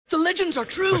The legends are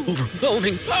true.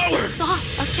 Overwhelming power!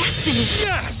 Sauce of destiny.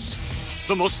 Yes!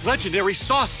 The most legendary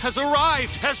sauce has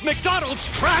arrived as McDonald's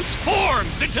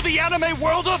transforms into the anime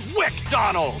world of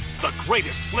WickDonald's. The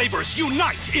greatest flavors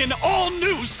unite in all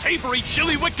new savory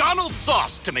chili McDonald's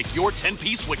sauce to make your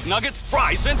 10-piece Wick Nuggets,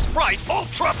 fries, and Sprite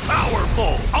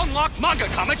ultra-powerful. Unlock manga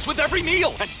comics with every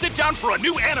meal and sit down for a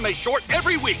new anime short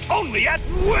every week only at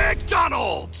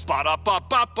WickDonald's.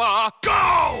 Ba-da-ba-ba-ba,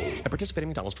 go! At participating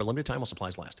McDonald's for a limited time while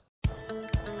supplies last.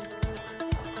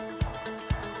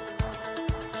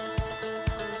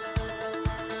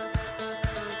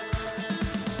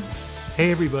 Hey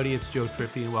everybody, it's Joe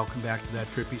Trippi and welcome back to That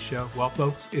Trippi Show. Well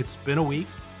folks, it's been a week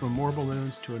from more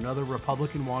balloons to another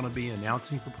Republican wannabe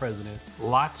announcing for president.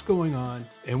 Lots going on,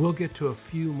 and we'll get to a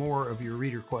few more of your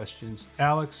reader questions.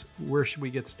 Alex, where should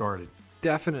we get started?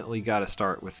 Definitely got to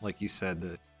start with, like you said,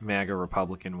 the MAGA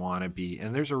Republican wannabe,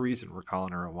 and there's a reason we're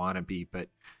calling her a wannabe, but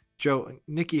Joe,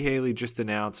 Nikki Haley just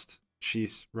announced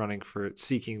she's running for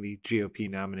seeking the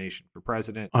GOP nomination for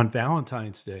president. On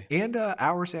Valentine's Day. And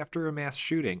hours after a mass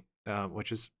shooting.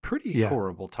 Which is pretty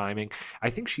horrible timing. I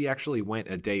think she actually went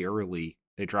a day early.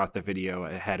 They dropped the video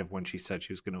ahead of when she said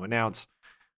she was going to announce.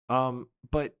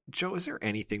 But Joe, is there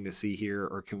anything to see here,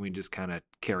 or can we just kind of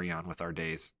carry on with our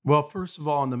days? Well, first of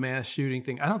all, on the mass shooting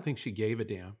thing, I don't think she gave a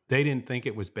damn. They didn't think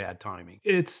it was bad timing.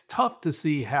 It's tough to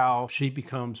see how she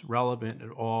becomes relevant at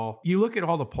all. You look at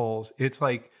all the polls, it's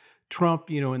like Trump,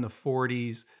 in the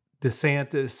 40s,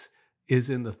 DeSantis is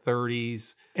in the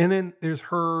 30s. And then there's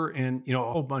her and, a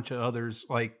whole bunch of others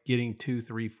like getting 2,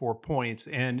 3, 4 points.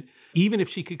 And even if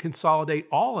she could consolidate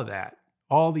all of that,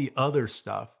 all the other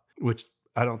stuff, which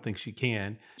I don't think she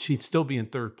can, she'd still be in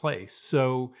third place.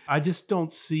 So I just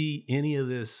don't see any of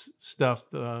this stuff,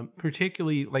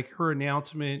 particularly like her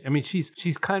announcement. I mean, she's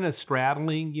kind of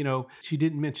straddling, she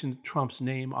didn't mention Trump's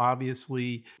name,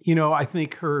 obviously. I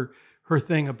think her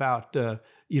thing about,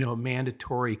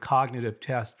 mandatory cognitive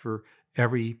test for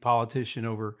every politician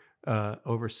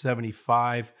over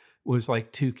 75 was like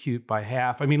too cute by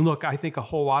half. I mean, look, I think a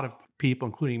whole lot of people,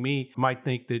 including me, might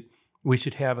think that we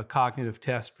should have a cognitive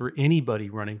test for anybody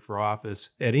running for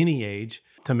office at any age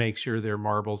to make sure their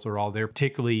marbles are all there,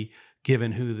 particularly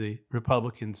given who the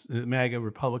MAGA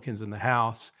Republicans in the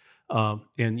House and,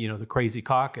 the crazy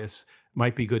caucus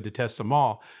might be good to test them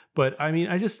all. But I mean,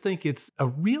 I just think it's a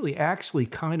really actually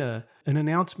kind of an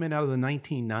announcement out of the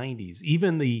 1990s.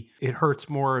 Even it hurts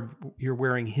more, you're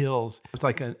wearing heels. It's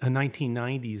like a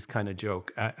 1990s kind of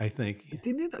joke, I think.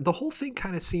 Didn't it? The whole thing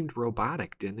kind of seemed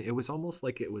robotic, didn't it? It was almost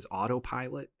like it was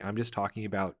autopilot. I'm just talking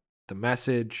about the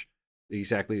message,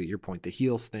 exactly your point, the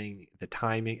heels thing, the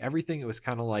timing, everything. It was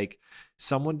kind of like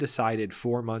someone decided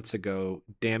 4 months ago,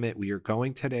 damn it, we are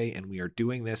going today and we are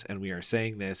doing this and we are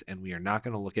saying this and we are not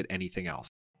going to look at anything else.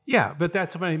 Yeah, but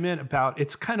that's what I meant about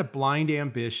it's kind of blind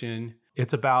ambition.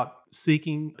 It's about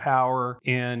seeking power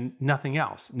and nothing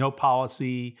else. No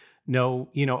policy, no,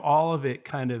 all of it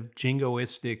kind of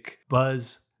jingoistic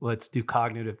buzz. Let's do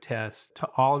cognitive tests to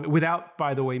all of it without,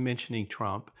 by the way, mentioning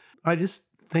Trump. I just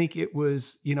think it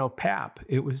was, pap.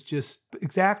 It was just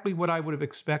exactly what I would have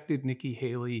expected Nikki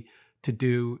Haley to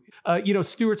do.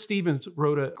 Stuart Stevens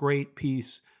wrote a great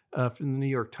piece from the New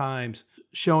York Times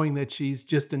showing that she's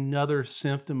just another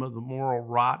symptom of the moral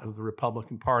rot of the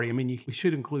Republican Party. I mean, we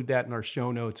should include that in our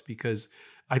show notes because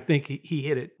I think he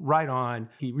hit it right on.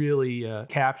 He really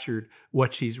captured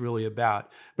what she's really about.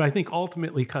 But I think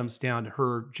ultimately comes down to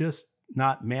her just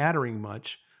not mattering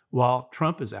much while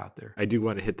Trump is out there. I do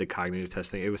want to hit the cognitive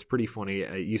test thing. It was pretty funny.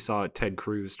 You saw Ted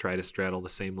Cruz try to straddle the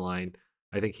same line.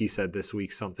 I think he said this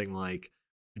week something like,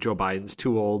 Joe Biden's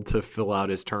too old to fill out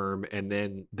his term. And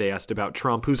then they asked about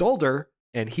Trump, who's older.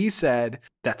 And he said,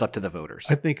 that's up to the voters.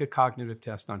 I think a cognitive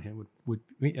test on him would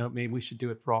maybe we should do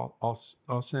it for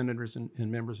all senators and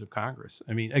members of Congress.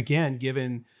 I mean, again,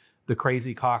 given the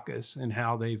crazy caucus and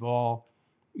how they've all,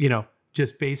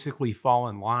 just basically fall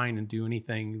in line and do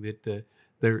anything that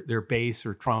their base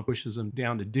or Trump pushes them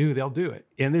down to do, they'll do it.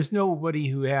 And there's nobody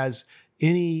who has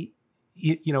any,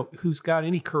 who's got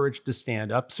any courage to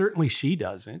stand up. Certainly she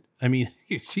doesn't. I mean,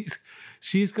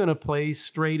 she's going to play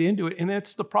straight into it. And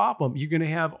that's the problem. You're going to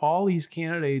have all these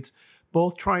candidates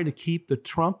both trying to keep the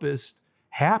Trumpists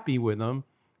happy with them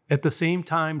at the same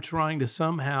time trying to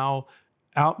somehow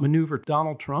outmaneuver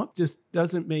Donald Trump. Just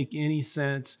doesn't make any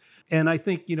sense. And I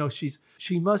think,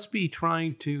 she must be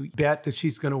trying to bet that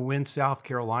she's going to win South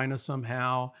Carolina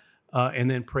somehow and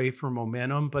then pray for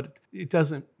momentum, but it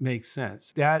doesn't make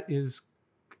sense. That is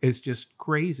just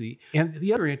crazy. And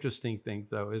the other interesting thing,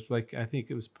 though, is I think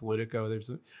it was Politico. There's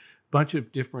a bunch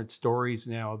of different stories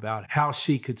now about how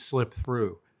she could slip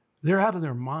through. they're out of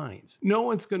their minds. No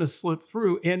one's going to slip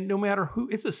through. And no matter who,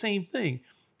 it's the same thing.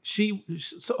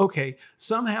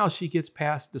 Somehow she gets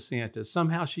past DeSantis.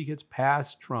 Somehow she gets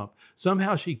past Trump.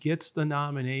 Somehow she gets the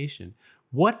nomination.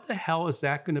 What the hell is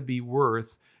that going to be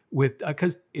worth with,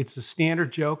 because it's a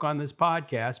standard joke on this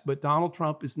podcast, but Donald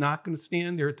Trump is not going to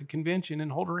stand there at the convention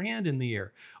and hold her hand in the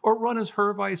air or run as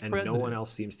her vice president. And no one else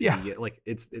seems to be like,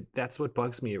 that's what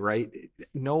bugs me, right?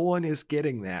 No one is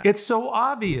getting that. It's so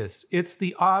obvious. It's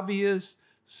the obvious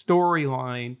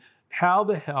storyline. How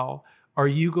the hell are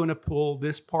you going to pull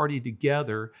this party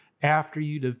together after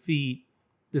you defeat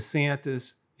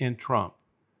DeSantis and Trump?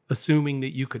 Assuming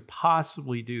that you could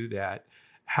possibly do that.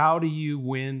 How do you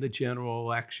win the general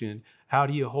election? How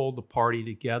do you hold the party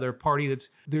together?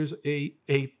 There's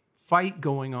a fight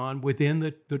going on within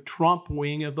the Trump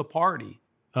wing of the party,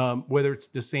 whether it's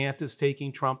DeSantis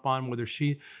taking Trump on,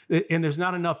 and there's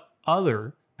not enough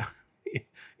other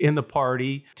in the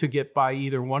party to get by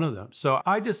either one of them. So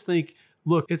I just think,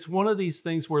 look, it's one of these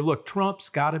things where, look, Trump's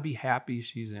got to be happy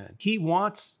she's in. He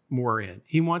wants more in.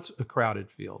 He wants a crowded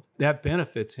field. That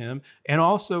benefits him. And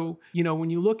also, when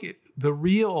you look at the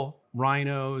real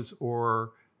rhinos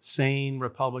or sane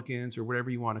Republicans or whatever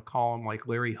you want to call them, like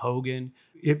Larry Hogan,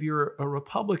 if you're a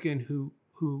Republican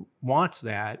who wants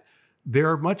that, there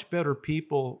are much better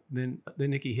people than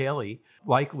Nikki Haley,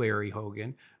 like Larry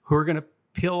Hogan, who are going to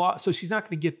peel off. So she's not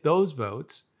going to get those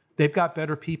votes. They've got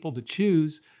better people to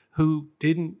choose who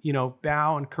didn't,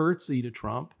 bow and curtsy to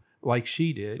Trump like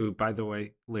she did. Who, by the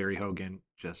way, Larry Hogan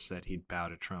just said he'd bow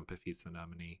to Trump if he's the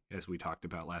nominee, as we talked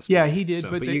about last week. Yeah, he did,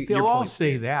 so, but they'll all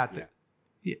say that.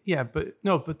 Yeah, but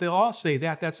they'll all say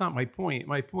that. That's not my point.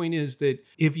 My point is that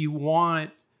if you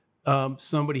want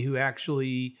somebody who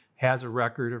actually has a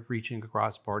record of reaching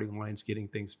across party lines, getting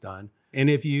things done, and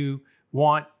if you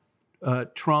want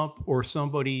Trump or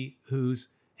somebody whose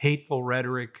hateful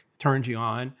rhetoric turns you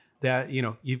on, that,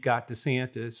 you've got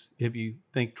DeSantis if you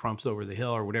think Trump's over the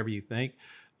hill or whatever you think.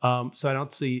 So I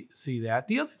don't see that.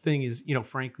 The other thing is,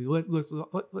 frankly,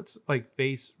 let's like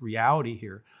face reality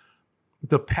here.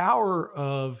 The power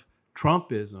of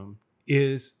Trumpism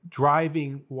is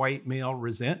driving white male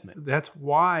resentment. That's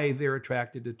why they're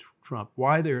attracted to Trump,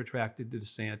 why they're attracted to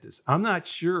DeSantis. I'm not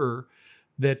sure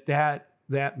that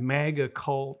MAGA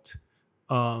cult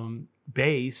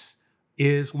base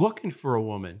is looking for a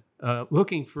woman,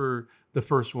 looking for the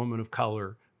first woman of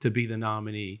color to be the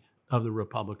nominee of the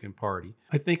Republican Party.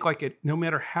 I think no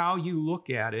matter how you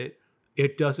look at it,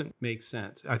 it doesn't make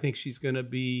sense. I think she's going to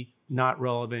be not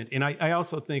relevant. And I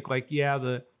also think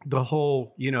the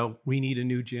whole, we need a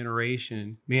new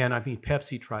generation. Man,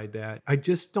 Pepsi tried that. I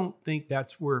just don't think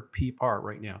that's where people are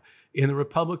right now. In the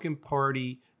Republican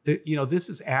Party, this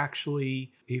is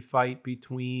actually a fight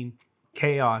between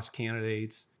chaos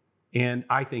candidates and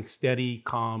I think steady,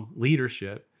 calm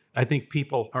leadership. I think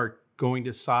people are going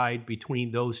to side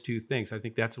between those two things. I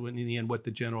think that's in the end what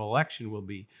the general election will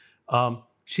be.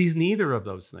 She's neither of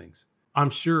those things. I'm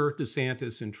sure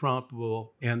DeSantis and Trump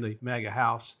and the MAGA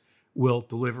House will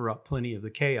deliver up plenty of the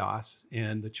chaos.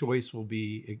 And the choice will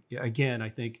be, again, I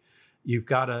think you've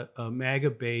got a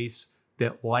MAGA base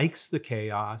that likes the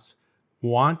chaos,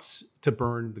 wants to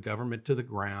burn the government to the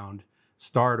ground,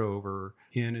 start over,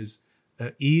 and is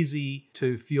easy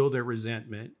to feel their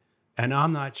resentment. And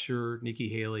I'm not sure Nikki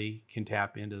Haley can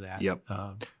tap into that,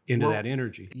 that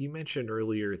energy. You mentioned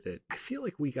earlier that I feel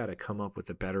like we got to come up with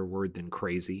a better word than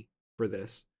crazy for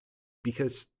this,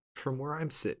 because from where I'm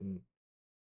sitting,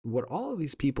 what all of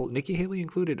these people, Nikki Haley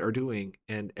included, are doing,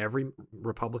 and every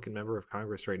Republican member of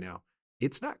Congress right now,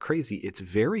 it's not crazy. It's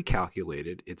very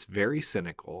calculated. It's very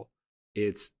cynical.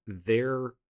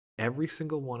 Every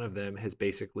single one of them has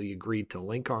basically agreed to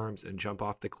link arms and jump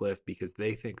off the cliff because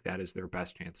they think that is their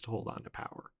best chance to hold on to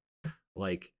power.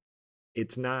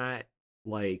 It's not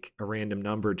like a random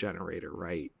number generator,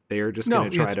 right? They're just going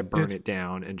to try to burn it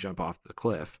down and jump off the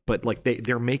cliff. But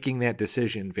they're making that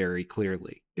decision very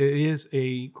clearly. It is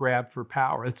a grab for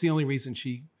power. That's the only reason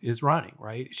she is running,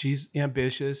 right? She's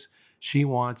ambitious. She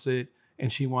wants it,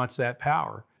 and she wants that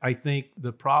power. I think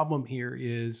the problem here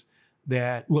is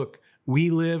that, look,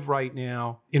 we live right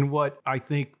now in what I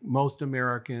think most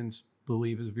Americans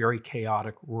believe is a very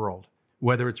chaotic world,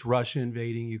 whether it's Russia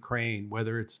invading Ukraine,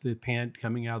 whether it's the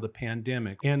coming out of the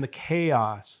pandemic, and the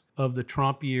chaos of the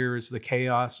Trump years, the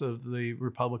chaos of the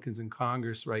Republicans in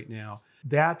Congress right now.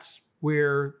 That's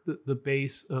where the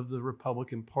base of the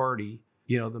Republican Party,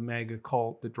 the MAGA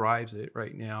cult that drives it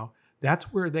right now, that's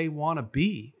where they want to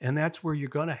be. And that's where you're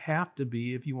going to have to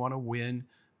be if you want to win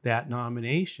that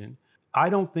nomination. I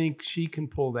don't think she can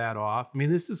pull that off.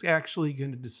 This is actually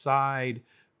going to decide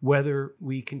whether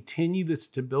we continue the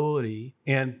stability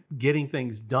and getting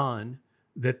things done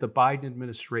that the Biden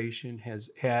administration has,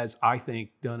 I think,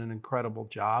 done an incredible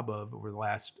job of over the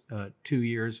last 2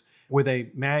 years, with a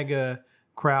MAGA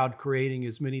crowd creating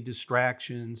as many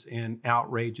distractions and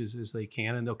outrages as they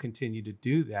can, and they'll continue to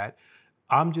do that.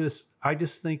 I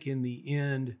just think in the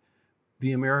end,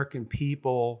 the American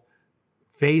people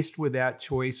faced with that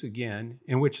choice again,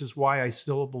 and which is why I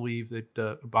still believe that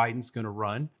Biden's going to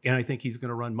run, and I think he's going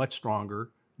to run much stronger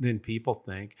than people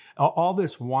think. All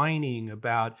this whining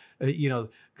about,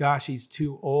 gosh, he's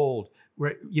too old.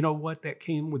 Right? You know what? That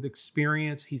came with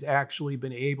experience. He's actually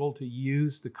been able to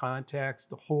use the contacts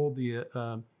to hold the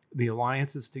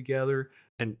alliances together.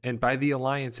 And by the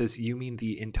alliances, you mean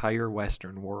the entire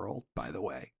Western world, by the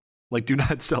way. Like, do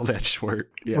not sell that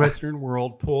short. Yeah. Western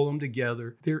world, pull them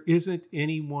together. There isn't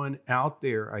anyone out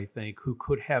there, I think, who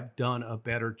could have done a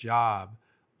better job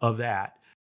of that.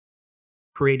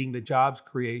 Creating the jobs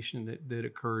creation that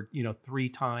occurred, 3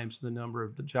 times the number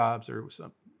of the jobs, or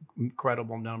some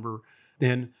incredible number,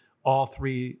 than all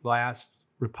 3 last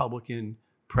Republican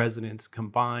presidents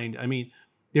combined. I mean,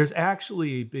 there's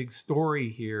actually a big story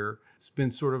here. It's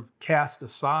been sort of cast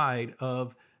aside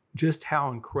of just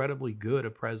how incredibly good a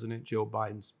president Joe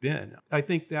Biden's been. I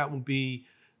think that will be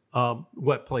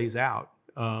what plays out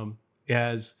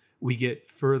as we get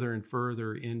further and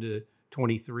further into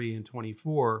 23 and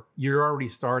 24. You're already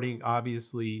starting,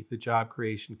 obviously, the job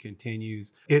creation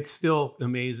continues. It's still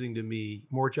amazing to me.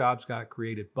 More jobs got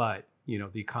created, but,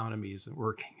 the economy isn't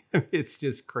working. It's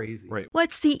just crazy. Right.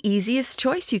 What's the easiest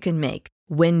choice you can make?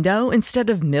 Window instead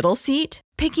of middle seat?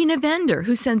 Picking a vendor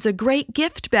who sends a great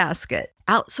gift basket?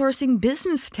 Outsourcing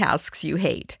business tasks you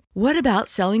hate? What about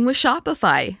selling with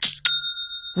Shopify?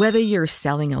 Whether you're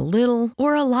selling a little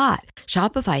or a lot,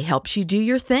 Shopify helps you do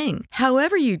your thing,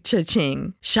 however you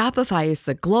cha-ching. Shopify is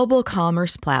the global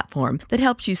commerce platform that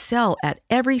helps you sell at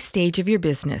every stage of your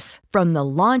business. From the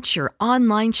launch your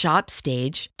online shop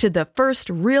stage to the first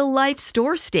real-life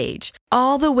store stage,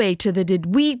 all the way to the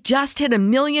did we just hit 1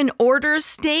 million orders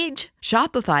stage.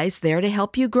 Shopify's there to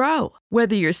help you grow.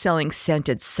 Whether you're selling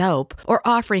scented soap or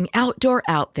offering outdoor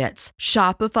outfits,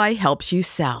 Shopify helps you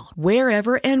sell.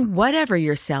 Wherever and whatever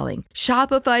you're selling,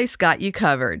 Shopify's got you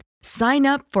covered. Sign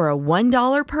up for a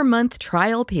 $1 per month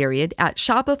trial period at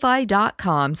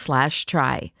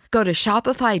shopify.com/try. Go to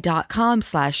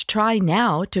shopify.com/try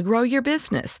now to grow your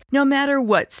business, no matter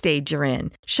what stage you're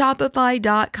in.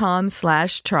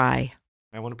 Shopify.com/try.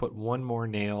 I want to put one more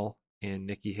nail in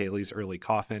Nikki Haley's early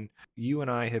coffin. You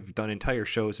and I have done entire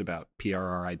shows about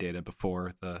PRRI data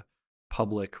before. The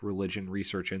Public Religion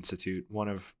Research Institute, one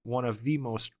of the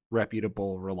most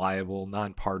reputable, reliable,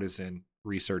 nonpartisan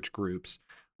research groups,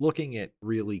 looking at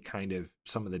really kind of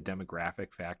some of the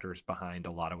demographic factors behind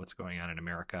a lot of what's going on in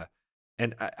America.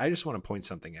 And I just want to point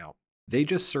something out. They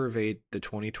just surveyed the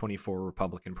 2024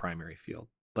 Republican primary field,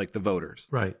 like the voters.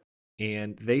 Right.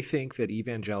 And they think that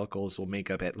evangelicals will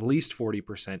make up at least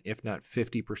 40%, if not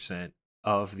 50%,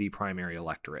 of the primary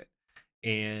electorate.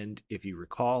 And if you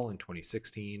recall, in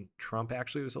 2016, Trump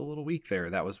actually was a little weak there.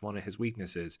 That was one of his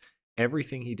weaknesses.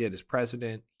 Everything he did as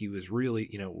president, he was really,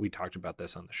 we talked about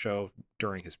this on the show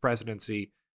during his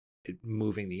presidency,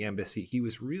 moving the embassy. He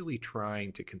was really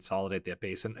trying to consolidate that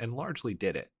base and largely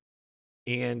did it.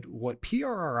 And what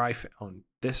PRRI found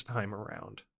this time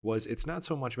around was it's not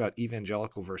so much about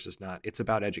evangelical versus not, it's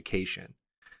about education.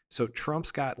 So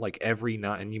Trump's got like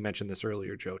and you mentioned this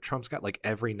earlier, Joe, Trump's got like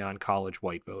every non-college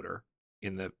white voter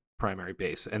in the primary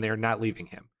base, and they're not leaving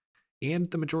him. And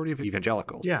the majority of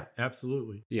evangelicals. Yeah,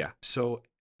 absolutely. Yeah. So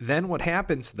then what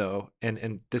happens though,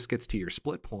 and this gets to your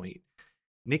split point,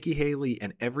 Nikki Haley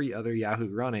and every other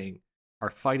Yahoo running are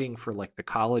fighting for like the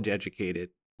college educated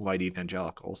white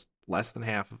evangelicals, less than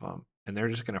half of them, and they're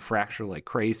just going to fracture like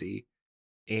crazy.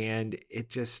 And it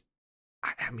just,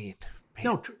 I mean, man.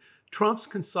 No, Trump's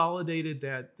consolidated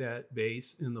that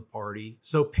base in the party.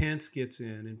 So Pence gets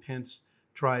in, and Pence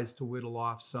tries to whittle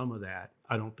off some of that.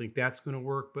 I don't think that's going to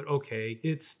work, but okay,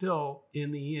 it's still,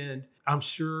 in the end, I'm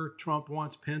sure Trump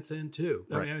wants Pence in too.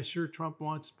 Right. I mean, I'm sure Trump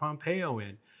wants Pompeo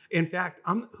in. In fact,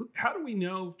 how do we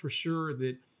know for sure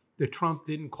that Trump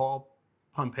didn't call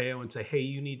Pompeo and say, hey,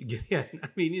 you need to get in? I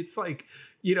mean, it's like,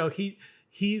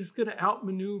 he's going to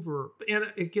outmaneuver,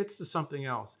 and it gets to something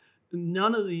else.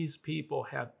 None of these people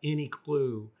have any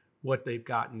clue what they've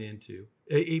gotten into.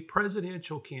 A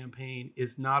presidential campaign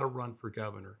is not a run for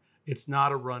governor. It's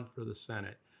not a run for the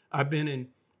Senate. I've been in,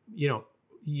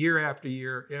 year after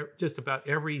year, just about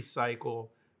every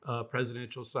cycle,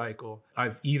 presidential cycle.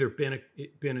 I've either been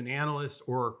an analyst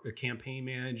or a campaign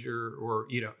manager or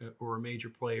a major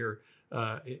player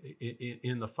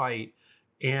in the fight.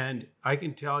 And I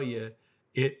can tell you,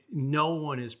 no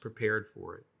one is prepared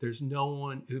for it. There's no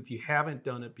one, if you haven't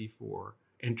done it before,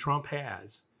 and Trump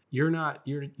has,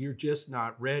 you're just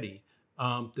not ready.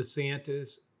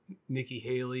 DeSantis, Nikki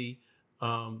Haley,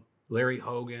 Larry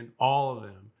Hogan, all of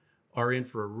them are in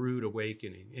for a rude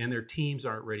awakening, and their teams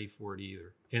aren't ready for it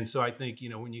either. And so I think,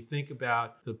 when you think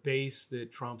about the base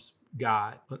that Trump's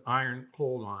got an iron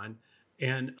hold on,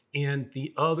 and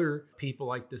the other people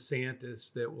like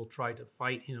DeSantis that will try to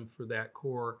fight him for that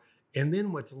core, and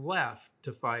then what's left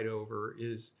to fight over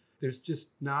is there's just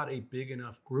not a big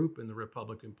enough group in the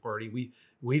Republican Party.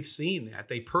 We've seen that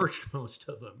they purged most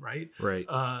of them, right? Right.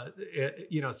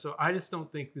 So I just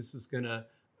don't think this is going to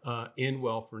end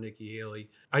well for Nikki Haley.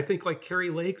 I think like Carrie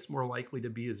Lake's more likely to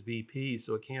be his VP,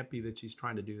 so it can't be that she's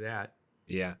trying to do that.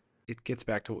 Yeah, it gets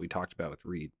back to what we talked about with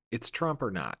Reid. It's Trump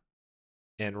or not.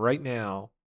 And right now,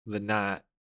 the not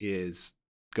is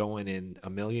going in a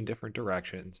million different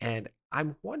directions. And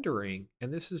I'm wondering,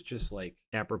 and this is just like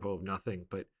apropos of nothing,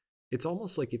 but it's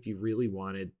almost like if you really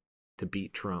wanted to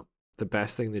beat Trump, the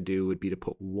best thing to do would be to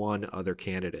put one other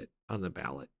candidate on the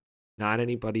ballot. Not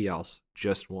anybody else,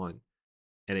 just one.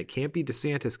 And it can't be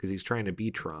DeSantis because he's trying to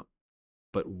beat Trump,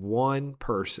 but one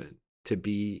person to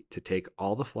take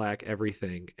all the flack,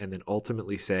 everything, and then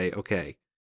ultimately say, okay,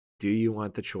 do you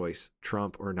want the choice,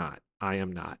 Trump or not? I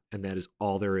am not. And that is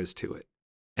all there is to it.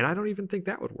 And I don't even think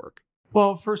that would work.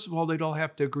 Well, first of all, they'd all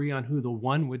have to agree on who the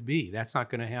one would be. That's not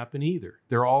going to happen either.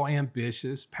 They're all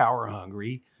ambitious, power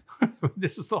hungry.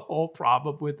 This is the whole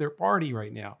problem with their party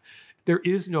right now. There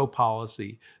is no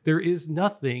policy. There is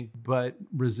nothing but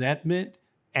resentment,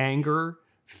 anger,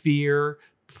 fear,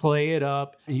 play it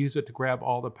up, and use it to grab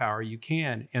all the power you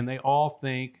can. And they all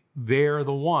think they're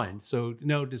the one. So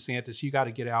no, DeSantis, you got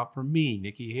to get out from me,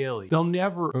 Nikki Haley. They'll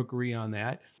never agree on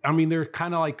that. I mean, they're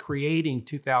kind of like creating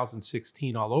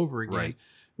 2016 all over again, right,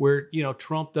 where,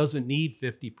 Trump doesn't need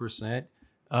 50%.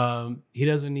 He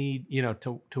doesn't need,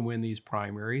 to win these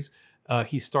primaries.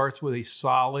 He starts with a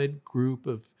solid group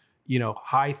of,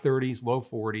 high 30s, low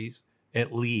 40s,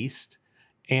 at least.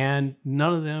 And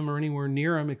none of them are anywhere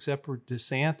near him except for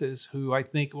DeSantis, who I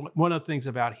think one of the things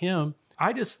about him,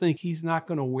 I just think he's not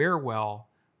going to wear well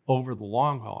over the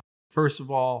long haul. First of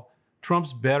all,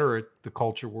 Trump's better at the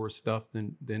culture war stuff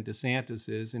than DeSantis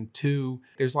is. And two,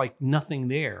 there's like nothing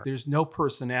there. There's no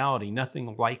personality,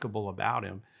 nothing likable about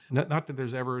him. Not that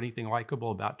there's ever anything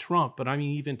likable about Trump, but I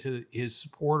mean, even to his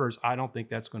supporters, I don't think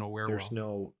that's going to wear well. There's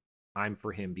no I'm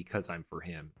for him because I'm for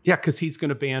him. Yeah, because he's going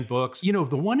to ban books. The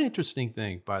one interesting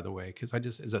thing, by the way, because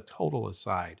as a total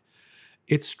aside,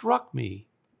 it struck me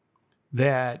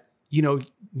that,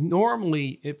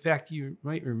 normally, in fact, you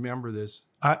might remember this.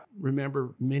 I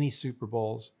remember many Super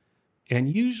Bowls,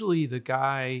 and usually the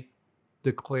guy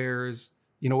declares,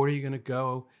 where are you going to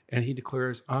go? And he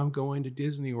declares, I'm going to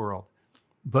Disney World.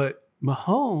 But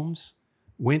Mahomes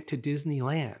went to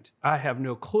Disneyland. I have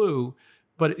no clue.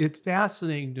 But it's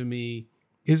fascinating to me,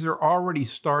 is there already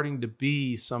starting to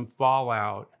be some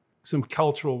fallout, some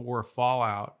cultural war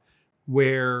fallout,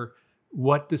 where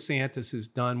what DeSantis has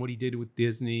done, what he did with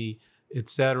Disney, et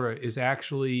cetera, is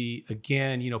actually,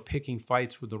 again, picking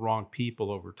fights with the wrong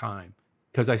people over time.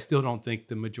 Because I still don't think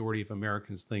the majority of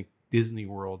Americans think Disney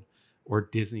World or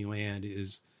Disneyland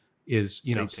is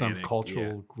satanic, some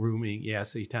cultural grooming,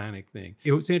 satanic thing.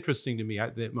 It was interesting to me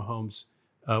that Mahomes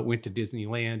went to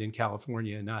Disneyland in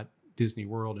California, not Disney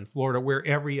World in Florida, where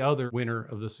every other winner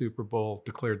of the Super Bowl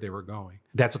declared they were going.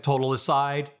 That's a total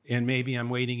aside, and maybe I'm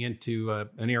wading into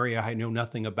an area I know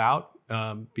nothing about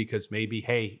because maybe,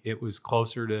 hey, it was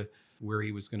closer to where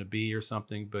he was going to be or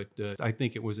something, but I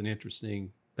think it was an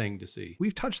interesting thing to see.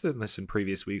 We've touched on this in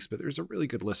previous weeks, but there's a really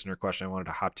good listener question I wanted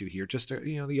to hop to here. Just to,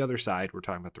 the other side, we're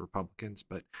talking about the Republicans,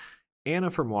 but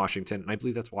Anna from Washington, and I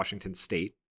believe that's Washington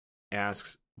State,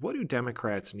 asks, what do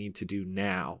Democrats need to do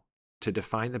now to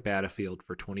define the battlefield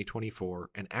for 2024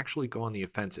 and actually go on the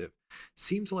offensive?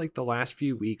 Seems like the last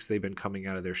few weeks they've been coming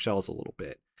out of their shells a little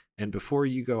bit. And before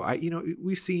you go,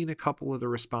 we've seen a couple of the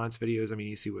response videos. I mean,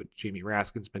 you see what Jamie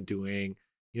Raskin's been doing.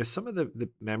 Some of the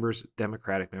members,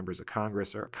 Democratic members of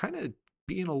Congress, are kind of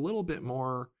being a little bit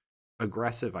more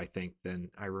aggressive, I think,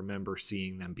 than I remember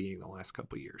seeing them being the last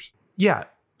couple of years. Yeah.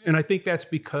 And I think that's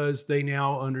because they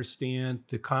now understand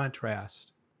the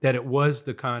contrast, that it was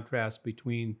the contrast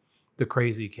between the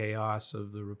crazy chaos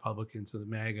of the Republicans and the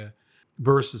MAGA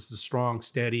versus the strong,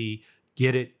 steady,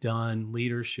 get it done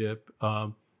leadership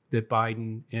that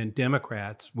Biden and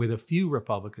Democrats, with a few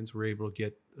Republicans, were able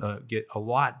to get a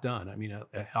lot done. I mean,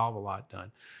 a hell of a lot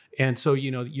done. And so,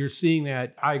 you're seeing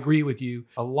that. I agree with you.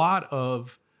 A lot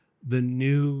of the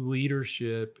new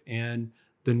leadership and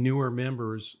the newer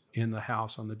members in the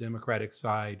House on the Democratic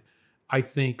side, I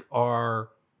think, are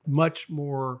much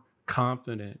more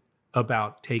confident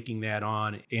about taking that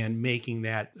on and making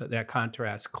that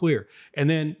contrast clear. And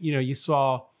then, you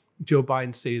saw Joe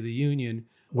Biden's State of the Union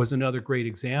was another great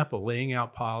example, laying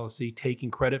out policy,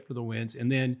 taking credit for the wins, and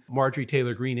then Marjorie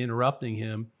Taylor Greene interrupting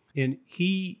him. And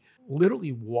he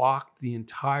literally walked the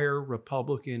entire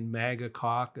Republican MAGA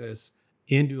caucus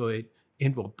into a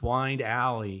blind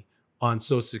alley on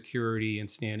Social Security and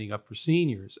standing up for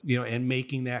seniors, and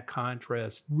making that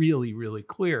contrast really, really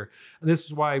clear. And this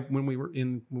is why when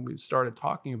we started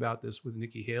talking about this with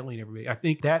Nikki Haley and everybody, I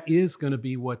think that is going to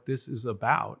be what this is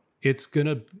about. It's going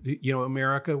to,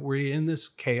 America, we're in this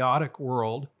chaotic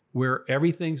world where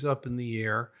everything's up in the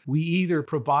air. We either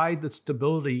provide the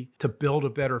stability to build a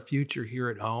better future here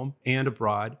at home and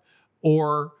abroad,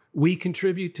 or we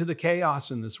contribute to the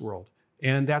chaos in this world.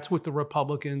 And that's what the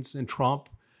Republicans and Trump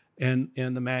and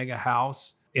the MAGA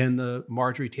House and the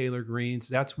Marjorie Taylor Greenes,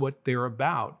 that's what they're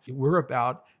about. We're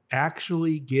about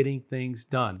actually getting things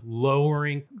done,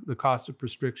 lowering the cost of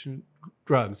prescription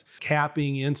drugs,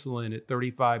 capping insulin at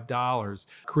 $35,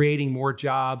 creating more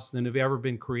jobs than have ever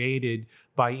been created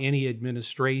by any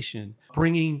administration,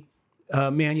 bringing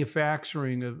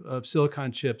manufacturing of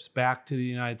silicon chips back to the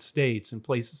United States in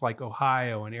places like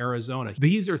Ohio and Arizona.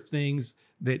 These are things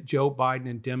that Joe Biden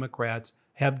and Democrats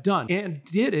have done, and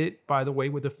did it, by the way,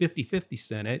 with a 50-50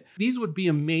 Senate. These would be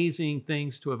amazing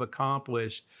things to have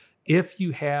accomplished if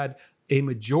you had a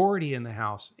majority in the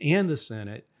House and the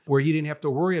Senate where you didn't have to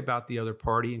worry about the other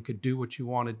party and could do what you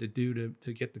wanted to do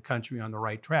to get the country on the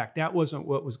right track. That wasn't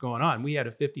what was going on. We had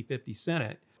a 50-50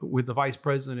 Senate with the Vice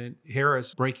President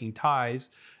Harris breaking ties.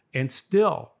 And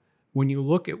still, when you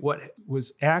look at what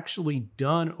was actually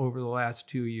done over the last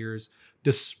 2 years,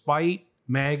 despite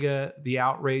MAGA, the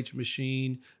outrage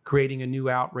machine, creating a new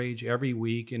outrage every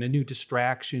week and a new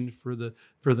distraction for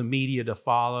the media to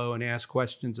follow and ask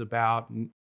questions about and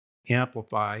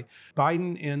amplify.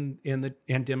 Biden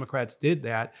and Democrats did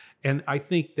that, and I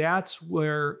think that's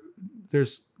where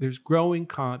there's growing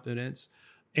confidence.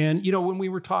 And when we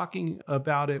were talking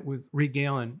about it with Reed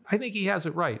Galen, I think he has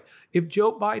it right. If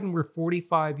Joe Biden were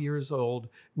 45 years old,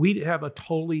 we'd have a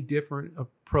totally different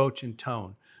approach and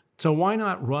tone. So why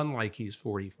not run like he's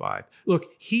 45? Look,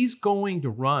 he's going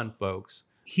to run, folks.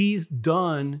 He's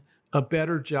done a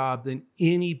better job than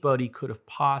anybody could have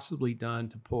possibly done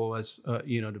to pull us,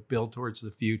 to build towards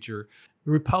the future.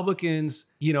 The Republicans,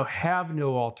 have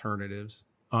no alternatives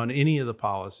on any of the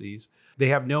policies. They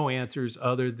have no answers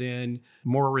other than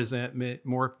more resentment,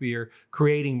 more fear,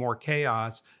 creating more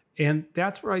chaos. And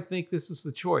that's where I think this is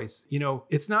the choice.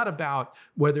 It's not about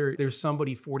whether there's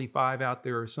somebody 45 out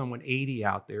there or someone 80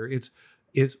 out there.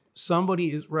 It's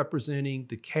somebody is representing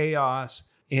the chaos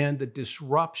and the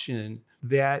disruption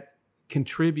that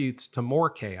contributes to more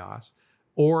chaos,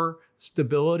 or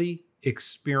stability,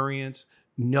 experience,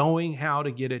 knowing how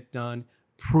to get it done,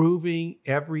 proving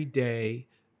every day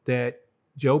that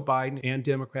Joe Biden and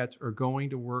Democrats are going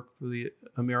to work for the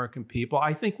American people.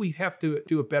 I think we have to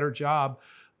do a better job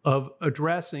of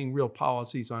addressing real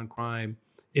policies on crime,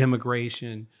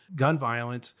 immigration, gun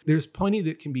violence. There's plenty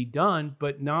that can be done,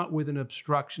 but not with an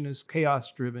obstructionist,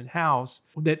 chaos-driven House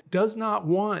that does not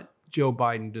want Joe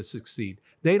Biden to succeed.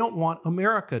 They don't want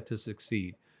America to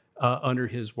succeed under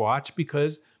his watch,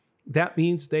 because that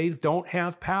means they don't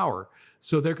have power.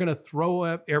 So they're going to throw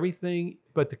up everything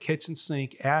but the kitchen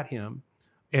sink at him.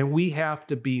 And we have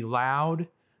to be loud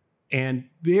and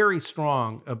very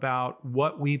strong about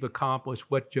what we've accomplished,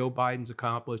 what Joe Biden's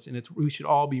accomplished. And we should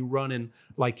all be running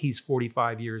like he's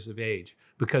 45 years of age,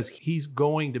 because he's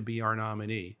going to be our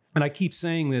nominee. And I keep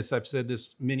saying this, I've said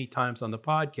this many times on the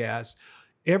podcast,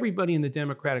 everybody in the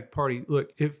Democratic Party,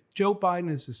 look, if Joe Biden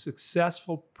is a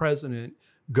successful president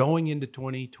going into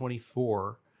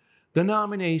 2024, the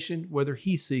nomination, whether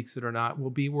he seeks it or not, will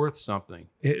be worth something.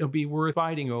 It'll be worth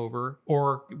fighting over,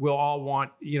 or we'll all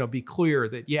want, be clear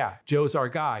that, yeah, Joe's our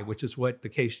guy, which is what the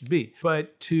case should be.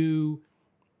 But to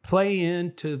play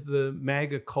into the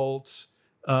MAGA cult's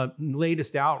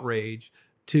latest outrage,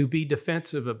 to be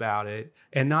defensive about it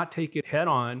and not take it head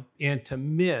on, and to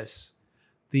miss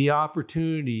the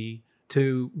opportunity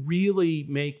to really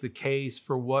make the case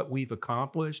for what we've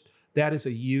accomplished, that is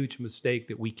a huge mistake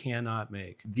that we cannot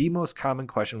make. The most common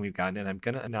question we've gotten, and I'm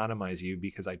going to anonymize you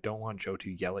because I don't want Joe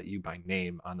to yell at you by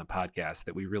name on the podcast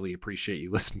that we really appreciate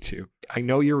you listening to. I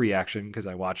know your reaction because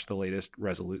I watched the latest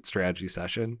Resolute strategy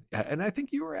session, and I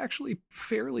think you were actually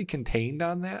fairly contained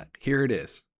on that. Here it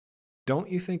is. Don't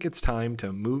you think it's time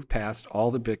to move past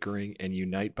all the bickering and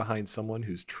unite behind someone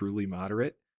who's truly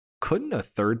moderate? couldn't a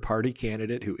third-party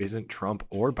candidate who isn't Trump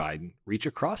or Biden reach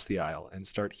across the aisle and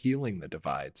start healing the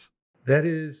divides? That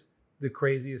is the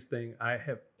craziest thing I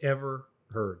have ever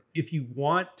heard. If you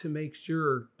want to make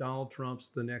sure Donald Trump's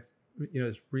the next,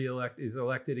 is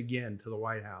elected again to the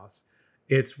White House,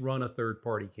 it's run a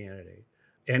third-party candidate.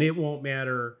 And it won't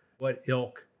matter what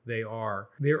ilk they are.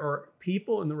 There are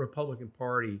people in the Republican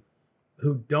Party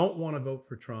who don't want to vote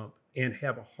for Trump and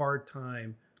have a hard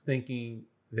time thinking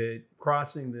that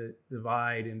crossing the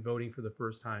divide and voting for the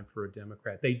first time for a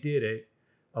Democrat. They did it.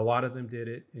 A lot of them did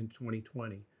it in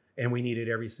 2020, and we needed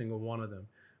every single one of them.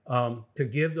 To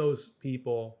give those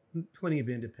people, plenty of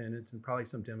independents and probably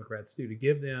some Democrats too, to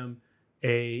give them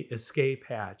a escape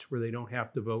hatch where they don't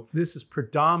have to vote. This is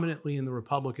predominantly in the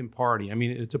Republican Party. I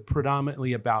mean, it's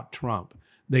predominantly about Trump.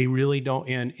 They really don't,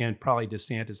 and probably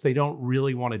DeSantis, they don't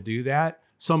really want to do that.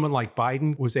 Someone like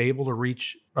Biden was able to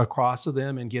reach across to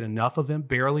them and get enough of them,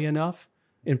 barely enough,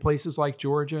 in places like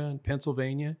Georgia and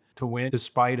Pennsylvania to win,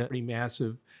 despite a pretty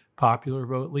massive popular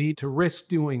vote lead. To risk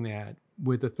doing that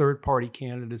with a third-party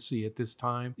candidacy at this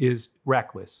time is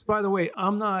reckless. By the way,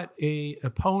 I'm not an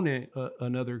opponent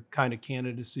another kind of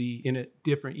candidacy in a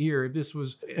different year. This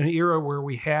was an era where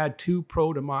we had two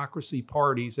pro-democracy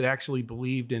parties that actually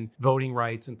believed in voting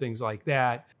rights and things like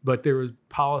that, but there was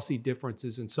policy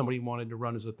differences and somebody wanted to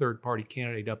run as a third-party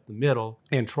candidate up the middle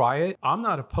and try it. I'm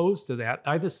not opposed to that.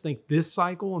 I just think this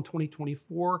cycle in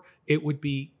 2024, it would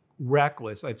be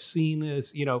reckless. I've seen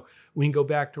this, we can go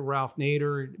back to Ralph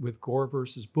Nader with Gore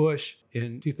versus Bush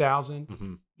in 2000.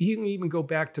 Mm-hmm. You can even go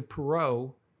back to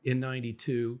Perot in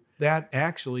 92. That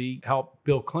actually helped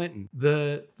Bill Clinton.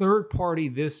 The third party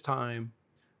this time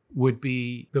would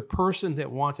be the person that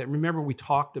wants it. Remember, we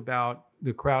talked about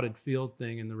the crowded field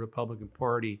thing in the Republican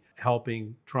Party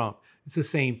helping Trump. It's the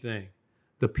same thing.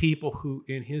 The people who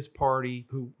in his party,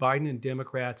 who Biden and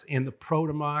Democrats and the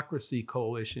pro-democracy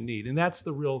coalition need. And that's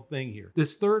the real thing here.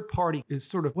 This third party is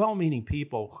sort of well-meaning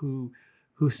people who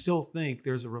still think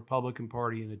there's a Republican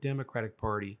Party and a Democratic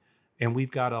Party, and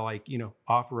we've got to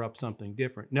offer up something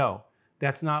different. No,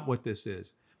 that's not what this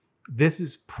is. This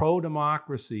is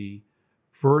pro-democracy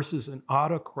versus an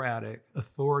autocratic,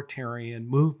 authoritarian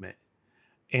movement.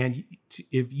 And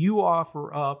if you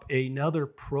offer up another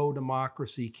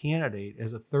pro-democracy candidate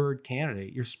as a third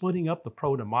candidate, you're splitting up the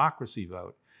pro-democracy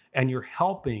vote and you're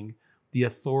helping the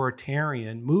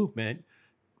authoritarian movement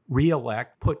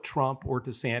reelect, put Trump or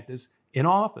DeSantis in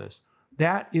office.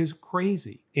 That is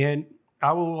crazy. And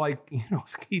I will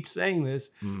keep saying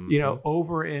this,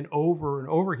 over and over and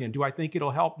over again. Do I think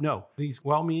it'll help? No. These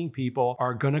well-meaning people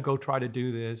are going to go try to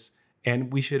do this,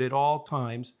 and we should at all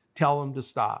times tell them to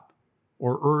stop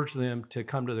or urge them to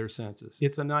come to their senses.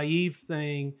 It's a naive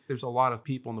thing. There's a lot of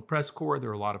people in the press corps,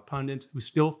 there are a lot of pundits who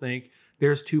still think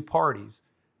there's two parties.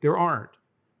 There aren't.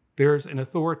 There's an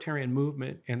authoritarian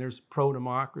movement and there's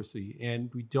pro-democracy,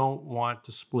 and we don't want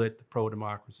to split the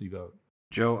pro-democracy vote.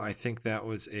 Joe, I think that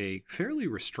was a fairly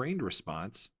restrained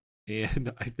response,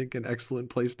 and I think an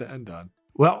excellent place to end on.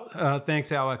 Well,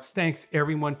 thanks, Alex. Thanks,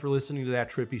 everyone, for listening to That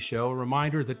Trippy Show. A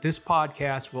reminder that this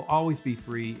podcast will always be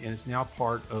free and is now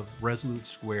part of Resolute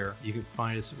Square. You can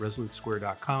find us at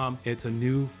resolutesquare.com. It's a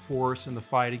new force in the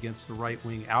fight against the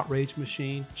right-wing outrage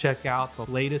machine. Check out the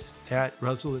latest at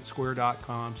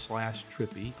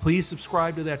resolutesquare.com/trippy. Please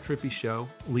subscribe to That Trippy Show.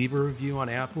 Leave a review on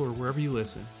Apple or wherever you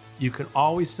listen. You can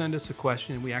always send us a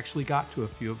question, and we actually got to a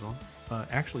few of them.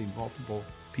 Actually, multiple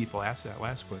people asked that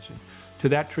last question. To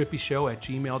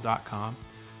thattrippyshow@gmail.com,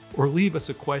 or leave us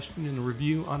a question and a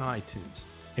review on iTunes.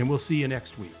 And we'll see you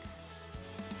next week.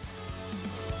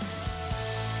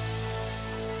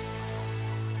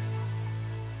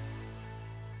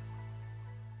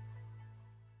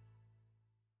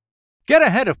 Get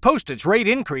ahead of postage rate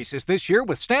increases this year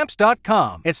with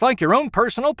Stamps.com. It's like your own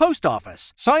personal post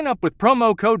office. Sign up with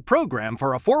promo code PROGRAM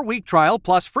for a 4-week trial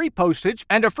plus free postage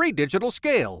and a free digital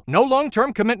scale. No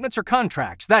long-term commitments or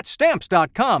contracts. That's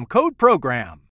Stamps.com, code PROGRAM.